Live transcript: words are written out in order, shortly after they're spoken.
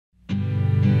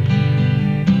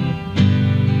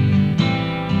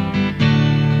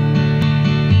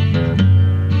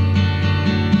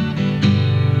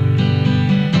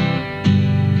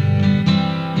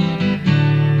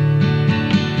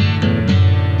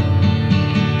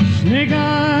snake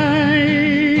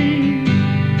eyes.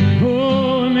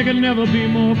 Oh, and they could never be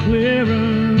more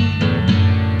clearer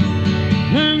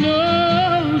than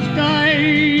those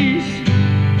dice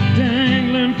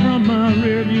dangling from my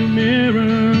rearview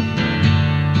mirror.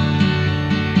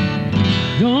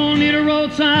 Don't need a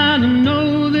road sign to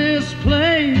know this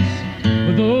place,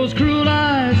 but those cruel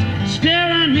eyes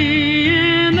staring me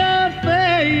in the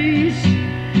face.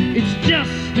 It's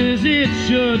just as it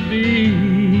should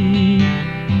be.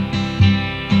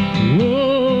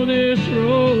 Oh, this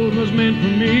road was meant for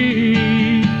me.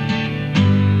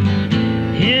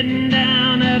 Heading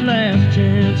down that last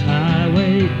chance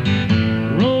highway,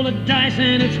 roll the dice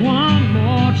and it's one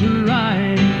more to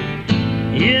ride.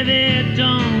 If it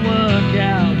don't work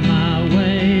out my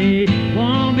way,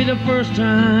 won't be the first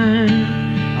time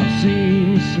I've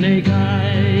seen snake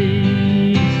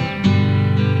eyes.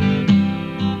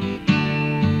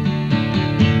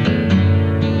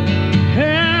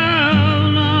 How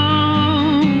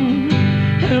long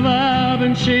have I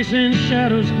been chasing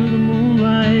shadows through the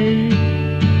moonlight?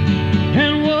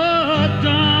 And what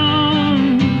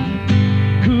dawn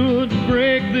could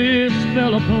break this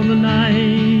spell upon the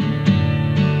night?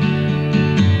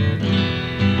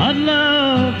 I'd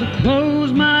love to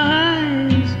close my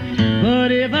eyes,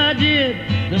 but if I did,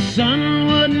 the sun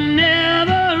would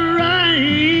never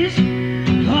rise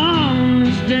on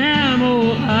this damn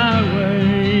old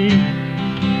highway,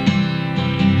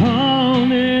 on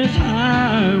this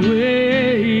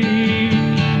highway.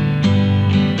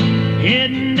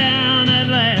 Heading down that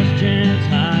last chance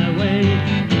highway,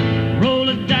 roll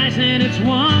the dice and it's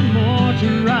one more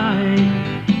to ride.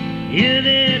 If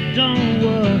it don't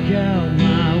work out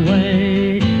my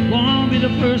way, won't be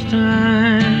the first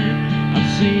time I've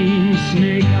seen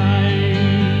snake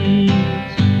eyes.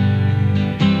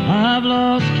 I've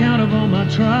lost count of all my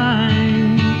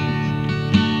tries.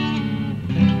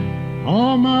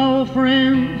 All my old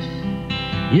friends,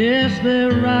 yes,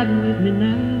 they're riding with me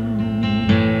now.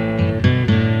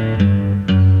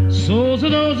 Souls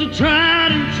of those that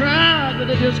tried and tried, but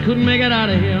they just couldn't make it out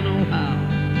of here no how.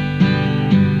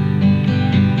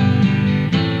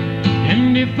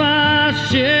 And if I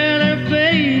share their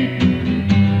fate,